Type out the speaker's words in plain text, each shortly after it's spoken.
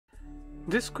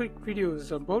This quick video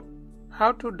is about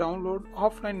how to download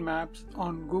offline maps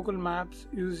on Google Maps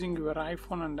using your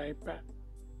iPhone and iPad.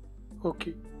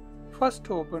 Okay,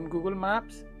 first open Google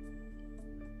Maps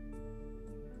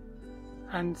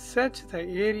and search the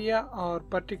area or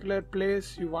particular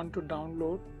place you want to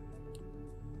download.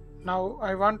 Now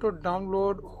I want to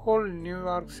download whole New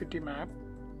York City map.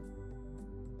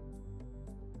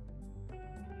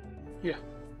 Yeah.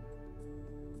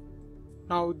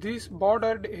 Now this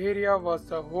bordered area was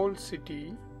the whole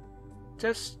city.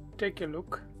 Just take a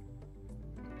look.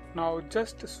 Now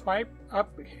just swipe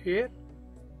up here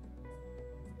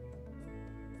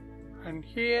and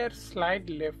here slide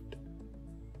left.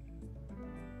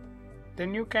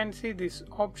 Then you can see this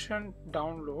option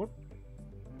download.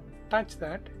 Touch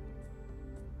that.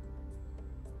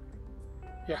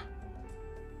 Yeah.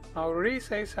 Now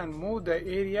resize and move the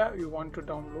area you want to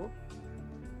download.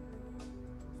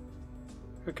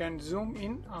 You can zoom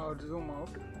in or zoom out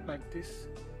like this.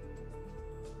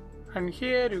 And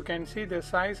here you can see the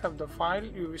size of the file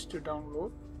you wish to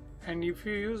download, and if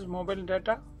you use mobile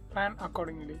data, plan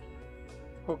accordingly.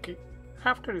 Okay,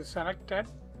 after you selected,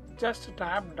 just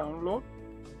tap download.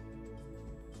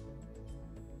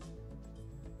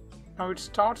 Now it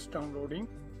starts downloading,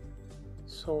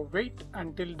 so wait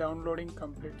until downloading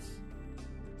completes.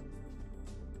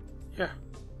 Yeah,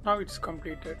 now it's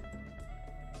completed.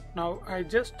 Now I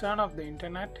just turn off the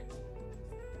internet.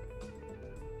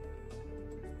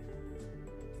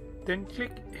 Then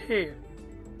click here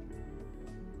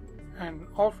and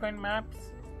offline maps.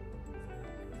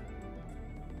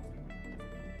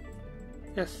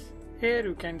 Yes, here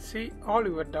you can see all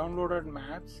your downloaded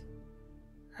maps.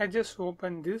 I just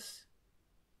open this.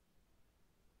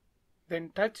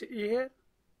 Then touch here.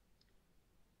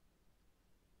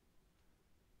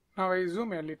 Now I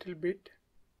zoom a little bit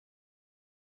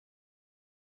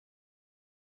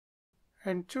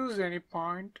and choose any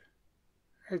point.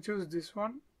 I choose this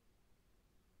one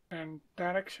and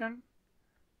direction,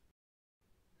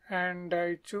 and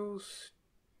I choose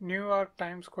New York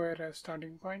Times Square as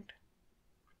starting point.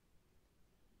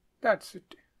 That's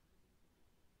it.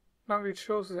 Now it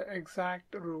shows the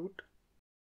exact route.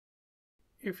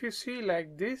 If you see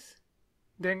like this,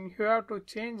 then you have to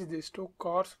change this to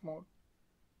cars mode.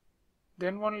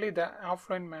 Then only the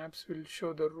offline maps will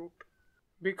show the route,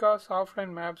 because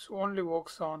offline maps only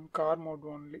works on car mode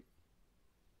only.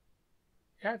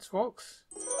 Yeah, it works.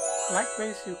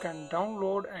 Likewise, you can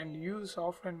download and use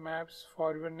offline maps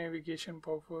for your navigation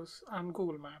purpose on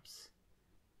Google Maps.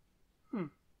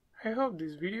 I hope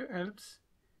this video helps.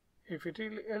 If it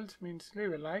really helps, means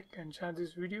leave a like and share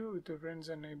this video with your friends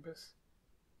and neighbors.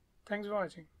 Thanks for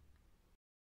watching.